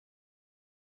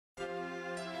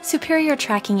Superior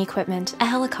tracking equipment, a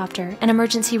helicopter, an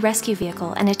emergency rescue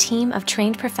vehicle, and a team of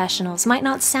trained professionals might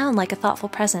not sound like a thoughtful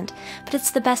present, but it's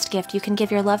the best gift you can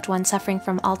give your loved one suffering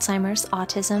from Alzheimer's,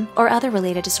 autism, or other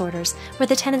related disorders where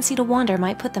the tendency to wander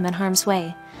might put them in harm's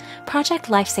way. Project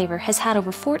Lifesaver has had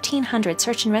over 1,400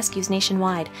 search and rescues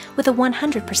nationwide with a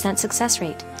 100% success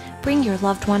rate. Bring your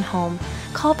loved one home.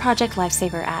 Call Project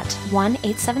Lifesaver at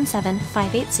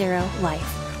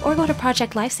 1-877-580-LIFE or go to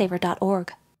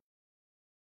projectlifesaver.org.